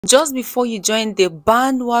Just before you join the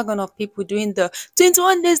bandwagon of people doing the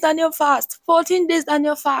 21 days Daniel fast, 14 days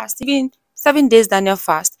Daniel fast, even 7 days Daniel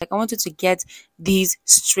fast. Like, I want you to get these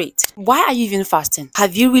straight. Why are you even fasting?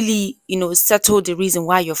 Have you really, settled the reason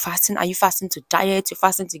why you're fasting? Are you fasting to diet? You're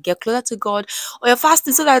fasting to get closer to God? Or you're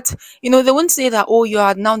fasting so that, they won't say that, oh, you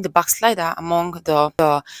are now the backslider among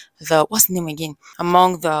the what's the name again?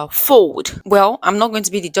 Among the fold. Well, I'm not going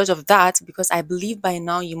to be the judge of that, because I believe by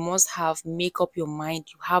now you must have make up your mind.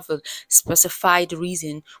 You have a specified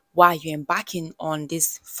reason why you're embarking on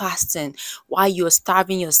this fasting, why you're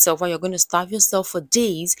starving yourself, why you're going to starve yourself for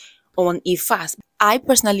days on a fast. I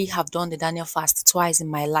personally have done the Daniel fast twice in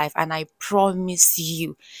my life, and I promise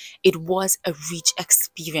you, it was a rich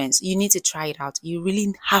experience. You need to try it out. You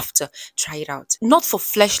really have to try it out. Not for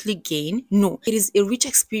fleshly gain, no. It is a rich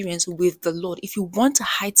experience with the Lord. If you want to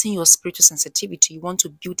heighten your spiritual sensitivity, you want to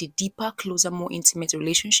build a deeper, closer, more intimate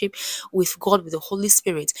relationship with God, with the Holy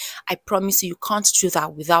Spirit, I promise you can't do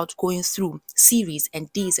that without going through series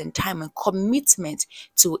and days and time and commitment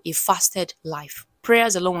to a fasted life.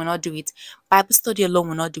 Prayers alone will not do it. Bible study alone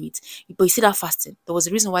will not do it. But you see that fasting. There was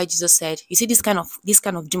a reason why Jesus said, you see, this kind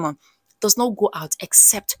of demon does not go out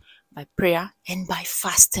except by prayer and by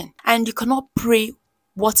fasting. And you cannot pray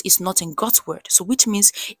what is not in God's word. So which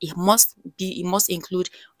means it must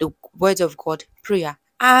include the word of God, prayer,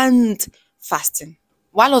 and fasting.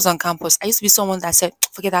 While I was on campus, I used to be someone that said,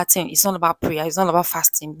 forget that thing. It's not about prayer. It's not about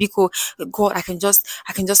fasting. Because God, I can just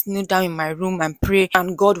kneel down in my room and pray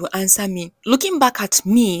and God will answer me. Looking back at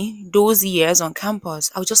me, those years on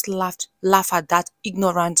campus, I would just laugh at that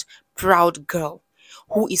ignorant, proud girl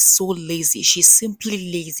who is so lazy. She's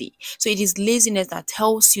simply lazy. So it is laziness that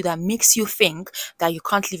tells you, that makes you think that you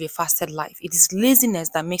can't live a fasted life. It is laziness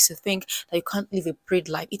that makes you think that you can't live a prayed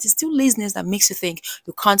life. It is still laziness that makes you think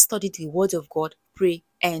you can't study the word of God, pray,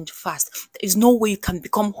 and fast. There is no way you can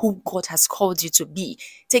become who God has called you to be.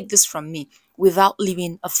 Take this from me, without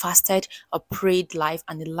living a fasted, a prayed life,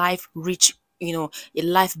 and a life rich, a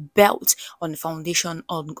life built on the foundation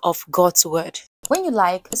of God's word. When you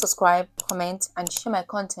like, subscribe, comment, and share my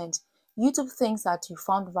content, YouTube thinks that you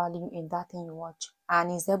found value in that thing you watch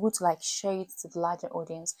and is able to share it to the larger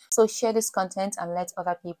audience. So share this content and let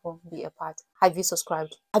other people be a part. Have you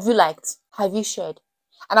subscribed? Have you liked? Have you shared?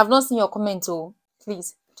 And I've not seen your comment, so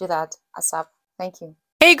please do that ASAP. Thank you.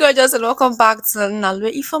 Hey gorgeous, and welcome back to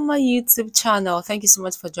Nalwe Ifama YouTube channel. Thank you so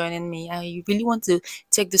much for joining me. I really want to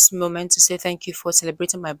take this moment to say thank you for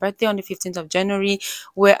celebrating my birthday on the 15th of January,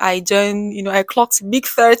 where I joined, I clocked big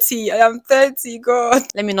 30. I am 30, God.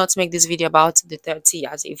 Let me not make this video about the 30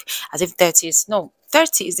 as if 30 is, no.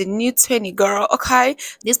 30 is the new 20, girl. Okay,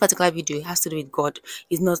 this particular video has to do with God.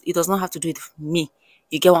 It does not have to do with me.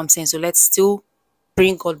 You get what I'm saying? So let's still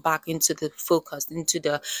bring God back into the focus, into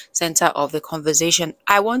the center of the conversation.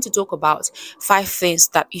 I want to talk about 5 things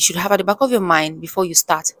that you should have at the back of your mind before you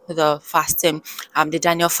start the fasting, the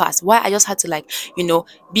Daniel fast. Why I just had to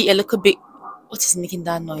be a little bit. What is making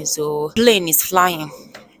that noise? Oh, plane is flying.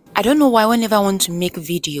 I don't know why whenever I want to make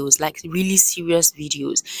videos, like really serious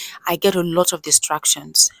videos, I get a lot of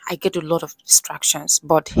distractions.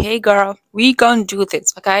 But hey girl, we gonna do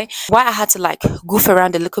this, okay? Why I had to goof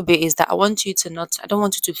around a little bit is that I don't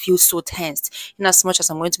want you to feel so tensed, in as much as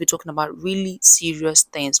I'm going to be talking about really serious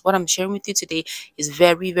things. What I'm sharing with you today is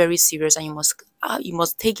very, very serious, and you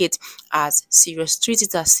must take it as serious. Treat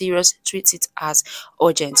it as serious. Treat it as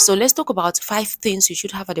urgent. So let's talk about 5 things you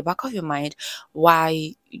should have at the back of your mind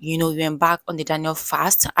why you embark on the Daniel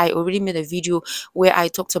fast. I already made a video where I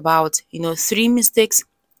talked about 3 mistakes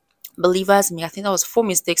believers make. I think that was 4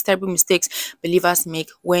 mistakes, terrible mistakes believers make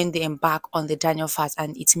when they embark on the Daniel fast,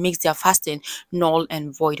 and it makes their fasting null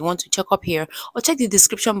and void. You want to check up here or check the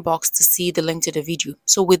description box to see the link to the video.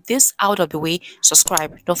 So with this out of the way,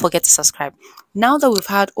 subscribe. Don't forget to subscribe. Now that we've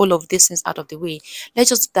had all of these things out of the way, let's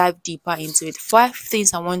just dive deeper into it. 5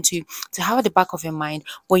 things I want you to have at the back of your mind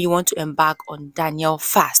when you want to embark on Daniel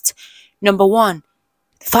fast. Number 1,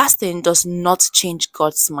 fasting does not change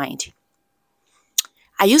God's mind.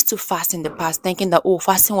 I used to fast in the past thinking that,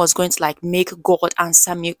 fasting was going to make God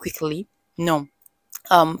answer me quickly. No.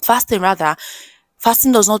 Fasting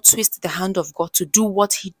does not twist the hand of God to do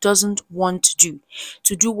what he doesn't want to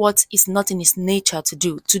do what is not in his nature to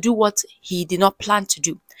do what he did not plan to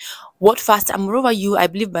do. What fast? And moreover, I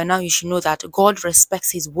believe by now you should know that God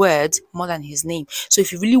respects his word more than his name. So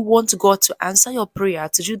if you really want God to answer your prayer,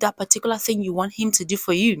 to do that particular thing you want him to do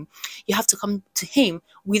for you, you have to come to him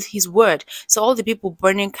with his word. So all the people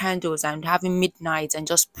burning candles and having midnight and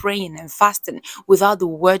just praying and fasting without the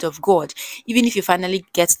word of God, even if you finally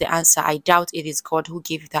get the answer, I doubt it is God who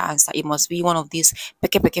gave you that answer. It must be one of these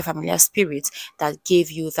peke familiar spirits that gave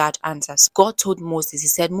you that answer. So God told Moses, he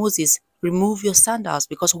said, Moses, remove your sandals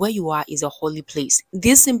because where you are is a holy place.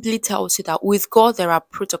 This simply tells you that with God there are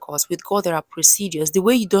protocols, with God there are procedures. The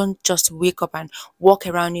way you don't just wake up and walk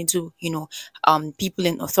around into, people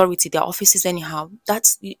in authority, their offices anyhow.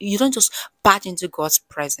 That's you don't just barge into God's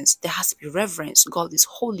presence. There has to be reverence. God is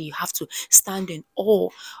holy. You have to stand in awe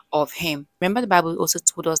of him. Remember, the Bible also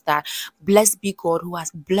told us that blessed be God who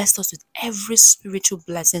has blessed us with every spiritual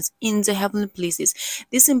blessings in the heavenly places.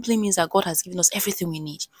 This simply means that God has given us everything we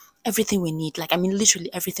need. Everything we need, like I mean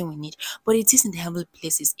literally everything we need, but it is in the heavenly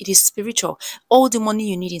places. It is spiritual. All the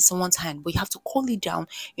money you need in someone's hand, but you have to call it down,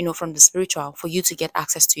 from the spiritual for you to get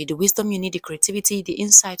access to it. The wisdom you need, the creativity, the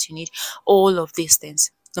insights you need, all of these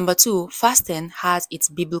things. Number two, fasting has its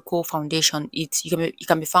biblical foundation. You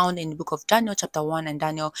can be found in the book of Daniel chapter 1 and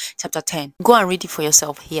Daniel chapter 10. Go and read it for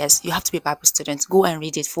yourself. Yes, you have to be a Bible student. Go and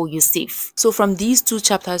read it for you safe. So from these two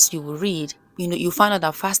chapters you will read, you find out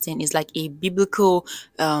that fasting is like a biblical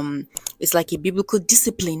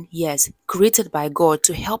discipline, yes, created by God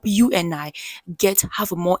to help you and I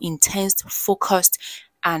have a more intense, focused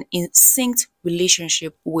and in synced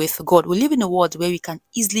relationship with God. We live in a world where we can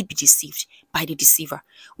easily be deceived by the deceiver.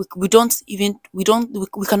 We cannot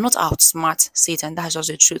outsmart Satan. That's just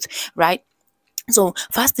the truth, right? So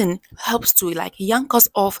fasting helps to yank us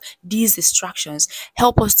off these distractions,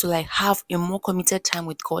 help us to have a more committed time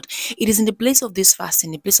with God. It is in the place of this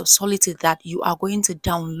fasting, the place of solitude, that you are going to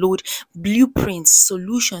download blueprints,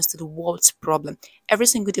 solutions to the world's problem. Every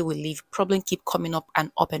single day we live, problems keep coming up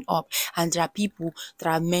and up and up, and there are people that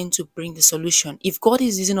are meant to bring the solution. If God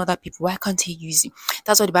is using other people, why can't he use you?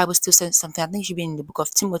 That's why the Bible still says something. I think it should be in the book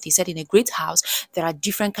of Timothy. It said, in a great house there are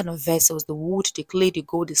different kind of vessels: the wood, the clay, the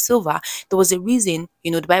gold, the silver. There was a reason,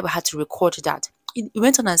 the Bible had to record that. It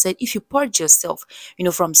went on and said, if you purge yourself,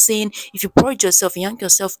 from saying, if you purge yourself, yank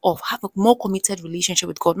yourself off, have a more committed relationship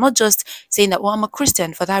with God, not just saying that, well, I'm a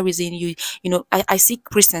Christian. For that reason, I see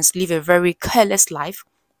Christians live a very careless life.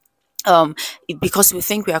 Because we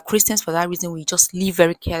think we are Christians, for that reason we just live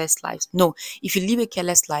very careless lives. No, if you live a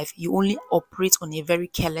careless life, you only operate on a very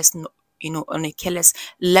careless on a careless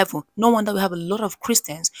level. No wonder we have a lot of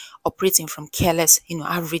Christians operating from careless,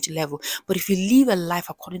 average level. But if you live a life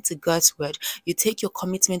according to God's word, you take your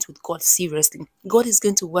commitment with God seriously, God is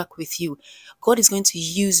going to work with you. God is going to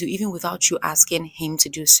use you even without you asking him to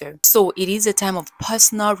do so. So it is a time of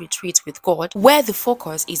personal retreat with God, where the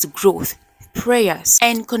focus is growth, prayers,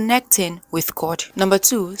 and connecting with God. Number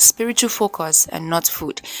two, spiritual focus and not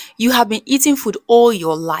food. You have been eating food all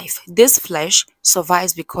your life. This flesh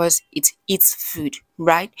survives because it eats food,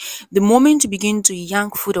 right? The moment you begin to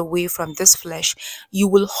yank food away from this flesh, you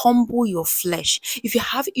will humble your flesh. If you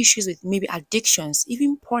have issues with maybe addictions,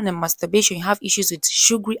 even porn and masturbation, you have issues with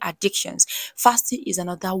sugary addictions, fasting is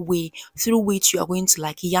another way through which you are going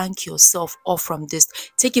to yank yourself off from this.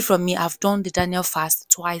 Take it from me, I've done the Daniel fast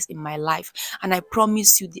twice in my life, and I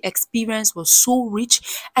promise you the experience was so rich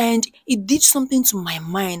and it did something to my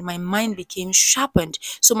mind. My mind became sharpened.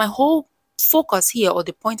 So my whole focus here, or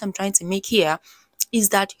the point I'm trying to make here, is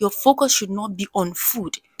that your focus should not be on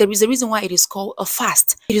food. There is a reason why it is called a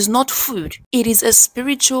fast. It is not food. It is a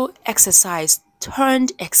spiritual exercise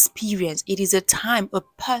turned experience. It is a time, a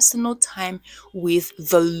personal time with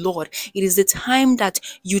the Lord. It is the time that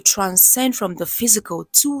you transcend from the physical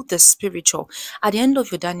to the spiritual. At the end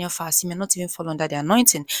of your Daniel fast, you may not even fall under the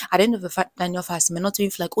anointing. At the end of the Daniel fast, you may not even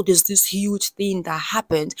feel like, oh, there's this huge thing that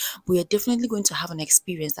happened. We are definitely going to have an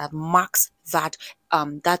experience that marks that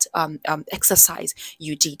exercise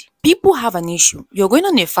you did. People have an issue. You're going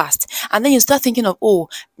on a fast, and then you start thinking of, oh,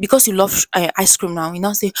 because you love ice cream now, you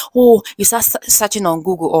now say, oh, you start searching on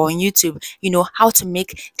Google or on YouTube, how to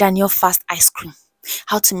make Daniel fast ice cream,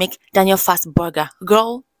 how to make Daniel fast burger.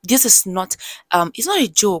 Girl, this is not it's not a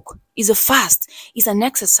joke. It's a fast. It's an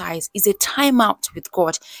exercise. It's a time out with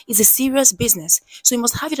God. It's a serious business. So you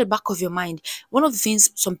must have it at the back of your mind. One of the things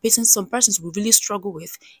some persons will really struggle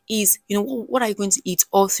with is, what are you going to eat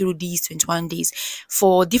all through these 21 days?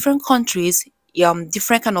 For different countries,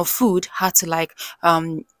 different kind of food had to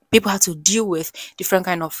People had to deal with different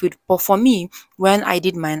kind of food. But for me, when I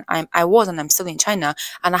did mine, I was and I'm still in China,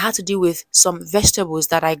 and I had to deal with some vegetables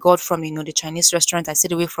that I got from the Chinese restaurant. I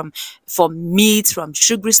stayed away from meat, from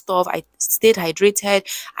sugary stuff. I stayed hydrated.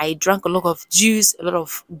 I drank a lot of juice, a lot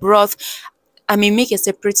of broth. I may make a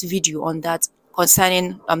separate video on that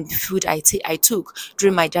concerning the food I took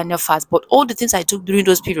during my Daniel fast. But all the things I took during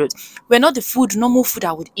those periods were not the normal food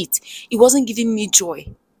I would eat. It wasn't giving me joy.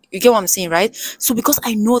 You get what I'm saying, right? So because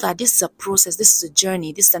I know that this is a process, this is a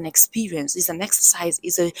journey, this is an experience, it's an exercise,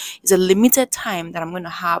 it's a limited time that I'm going to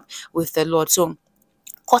have with the Lord. So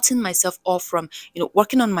cutting myself off from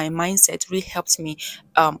working on my mindset really helped me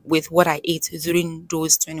with what I ate during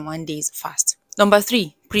those 21 days fast. Number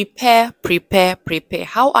 3, prepare, prepare, prepare.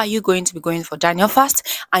 How are you going to be going for Daniel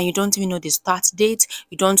fast and you don't even know the start date?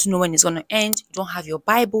 You don't know when it's going to end. You don't have your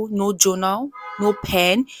Bible, no journal, no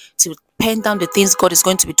pen to pen down the things God is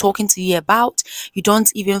going to be talking to you about. You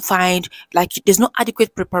don't even find, like, there's no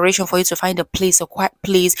adequate preparation for you to find a place, a quiet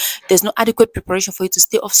place. There's no adequate preparation for you to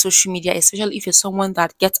stay off social media, especially if you're someone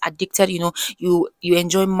that gets addicted. You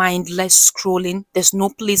enjoy mindless scrolling. There's no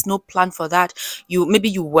place, no plan for that. Maybe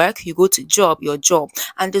you work, you go to your job,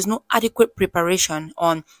 and there's no adequate preparation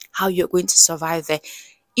on how you're going to survive there.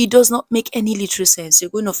 It does not make any literal sense. You're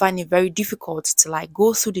going to find it very difficult to like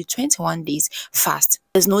go through the 21 days fast.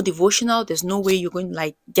 There's no devotional. There's no way you're going to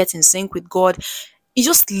like get in sync with God. You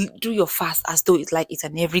just do your fast as though it's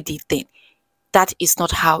an everyday thing. That is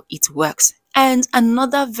not how it works. And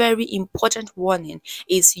another very important warning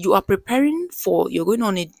is you're going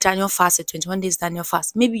on a Daniel fast, a 21 days Daniel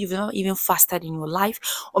fast. Maybe you've not even fasted in your life,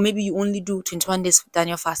 or maybe you only do 21 days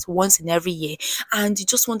Daniel fast once in every year, and you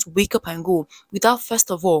just want to wake up and go without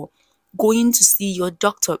first of all going to see your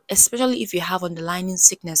doctor, especially if you have underlying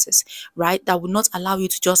sicknesses, right? That would not allow you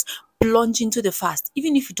to just plunge into the fast.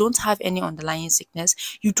 Even if you don't have any underlying sickness,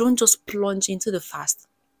 you don't just plunge into the fast.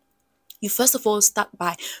 You first of all start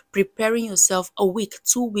by preparing yourself a week,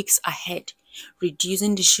 2 weeks ahead,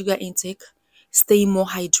 reducing the sugar intake, staying more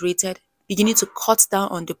hydrated, beginning to cut down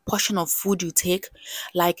on the portion of food you take,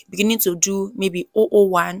 like beginning to do maybe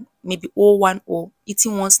 001, maybe 010, or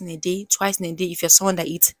eating once in a day, twice in a day if you're someone that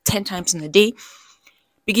eats 10 times in a day.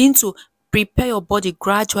 Begin to prepare your body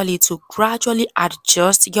gradually to gradually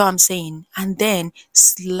adjust, you get what I'm saying, and then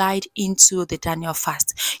slide into the Daniel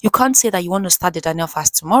fast. You can't say that you want to start the Daniel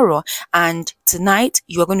fast tomorrow and tonight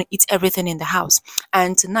you are going to eat everything in the house,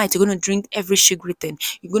 and tonight you're going to drink every sugary thing,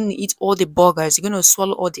 you're going to eat all the burgers, you're going to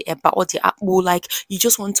swallow all the eba, all the apple, like you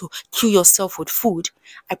just want to kill yourself with food.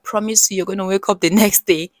 I promise you, you're going to wake up the next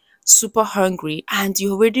day super hungry and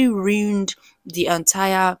you already ruined the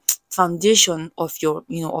entire foundation of your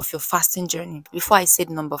fasting journey. Before I say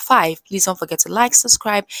number 5, please don't forget to like,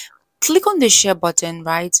 subscribe, click on the share button,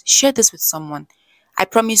 right? Share this with someone. I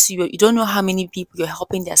promise you don't know how many people you're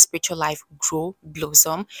helping their spiritual life grow,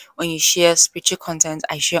 blossom when you share spiritual content.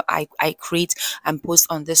 I create and post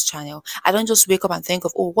on this channel. I don't just wake up and think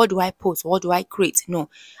of, oh, what do I post? What do I create? No,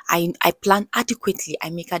 I plan adequately. I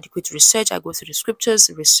make adequate research. I go through the scriptures,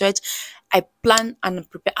 research. I plan and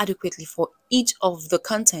prepare adequately for each of the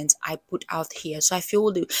content I put out here. So I feel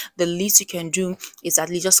the least you can do is at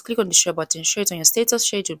least just click on the share button, share it on your status,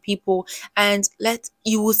 share it with people, and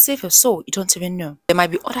you will save your soul. You don't even know. There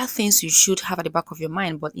might be other things you should have at the back of your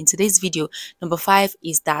mind, but in today's video, number 5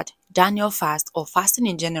 is that Daniel fast, or fasting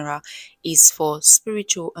in general, is for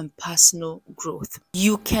spiritual and personal growth.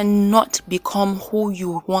 You cannot become who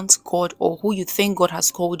you want God or who you think God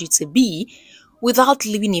has called you to be without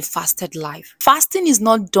living a fasted life. Fasting is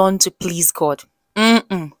not done to please God.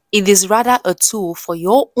 It is rather a tool for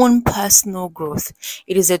your own personal growth.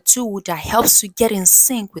 It is a tool that helps you get in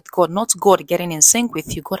sync with God, not God getting in sync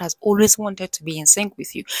with you. God has always wanted to be in sync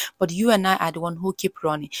with you, but you and I are the one who keep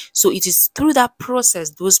running. So it is through that process,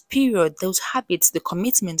 those periods, those habits, the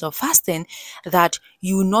commitment of fasting, that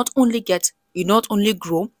you not only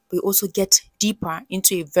grow, we also get deeper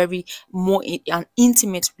into a very an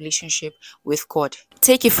intimate relationship with God.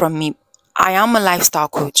 Take it from me. I am a lifestyle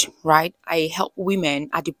coach, right? I help women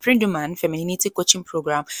at the Pruned Woman Femininity Coaching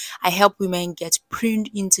Program. I help women get pruned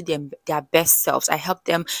into their best selves. I help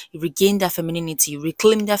them regain their femininity,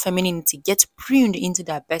 reclaim their femininity, get pruned into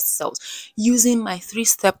their best selves using my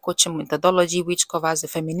 3-step coaching methodology, which covers the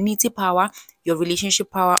femininity power, your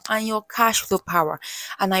relationship power, and your cash flow power.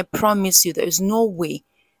 And I promise you, there is no way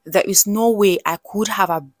I could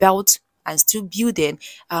have built and still building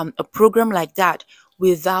a program like that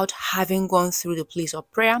without having gone through the place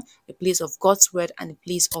of prayer, the place of God's word, and the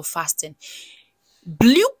place of fasting.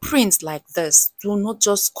 Blueprints like this do not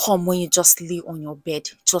just come when you just lay on your bed,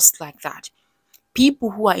 just like that. People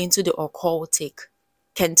who are into the occultic,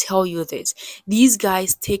 can tell you this. These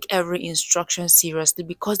guys take every instruction seriously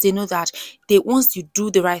because they know that once you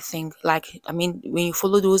do the right thing, like I mean, when you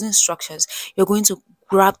follow those instructions, you're going to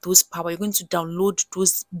grab those power, you're going to download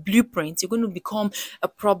those blueprints, you're going to become a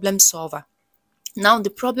problem solver. Now the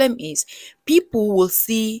problem is people will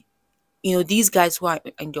see, these guys who are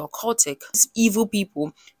in the occultic, these evil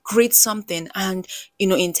people create something and,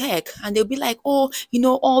 in tech, and they'll be like, oh,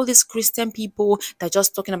 all these Christian people, they're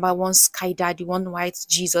just talking about one sky daddy, one white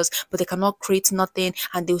Jesus, but they cannot create nothing,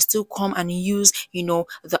 and they'll still come and use,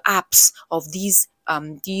 the apps of these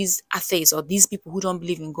atheists or these people who don't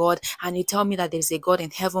believe in God, and you tell me that there's a God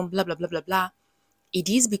in heaven, blah blah blah blah blah. It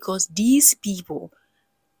is because these people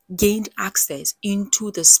gained access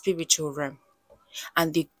into the spiritual realm,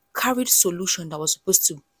 and they carried solution that was supposed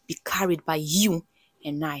to be carried by you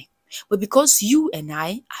and I. But because you and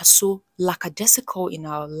I are so lackadaisical in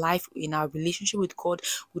our life, in our relationship with God,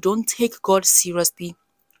 we don't take God seriously.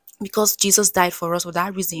 Because Jesus died for us, for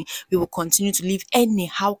that reason, we will continue to live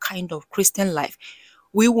anyhow kind of Christian life.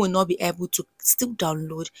 We will not be able to still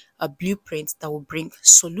download a blueprint that will bring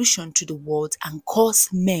solution to the world and cause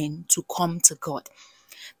men to come to God.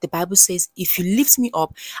 The Bible says, if you lift me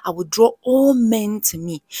up, I will draw all men to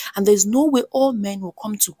me. And there's no way all men will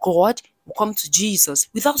come to God, will come to Jesus,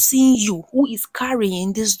 without seeing you, who is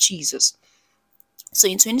carrying this Jesus. So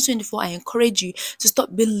in 2024, I encourage you to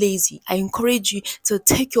stop being lazy. I encourage you to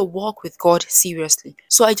take your walk with God seriously.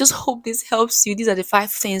 So I just hope this helps you. These are the 5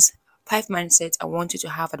 mindsets I want you to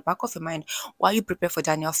have at the back of your mind while you prepare for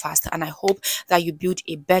Daniel fast. And I hope that you build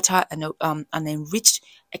a better and an enriched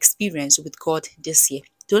experience with God this year.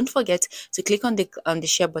 Don't forget to click on the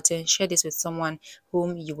share button, share this with someone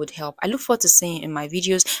whom you would help. I look forward to seeing you in my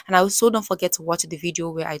videos, and I also don't forget to watch the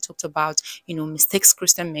video where I talked about, mistakes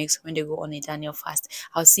Christian makes when they go on a Daniel fast.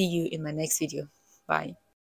 I'll see you in my next video. Bye.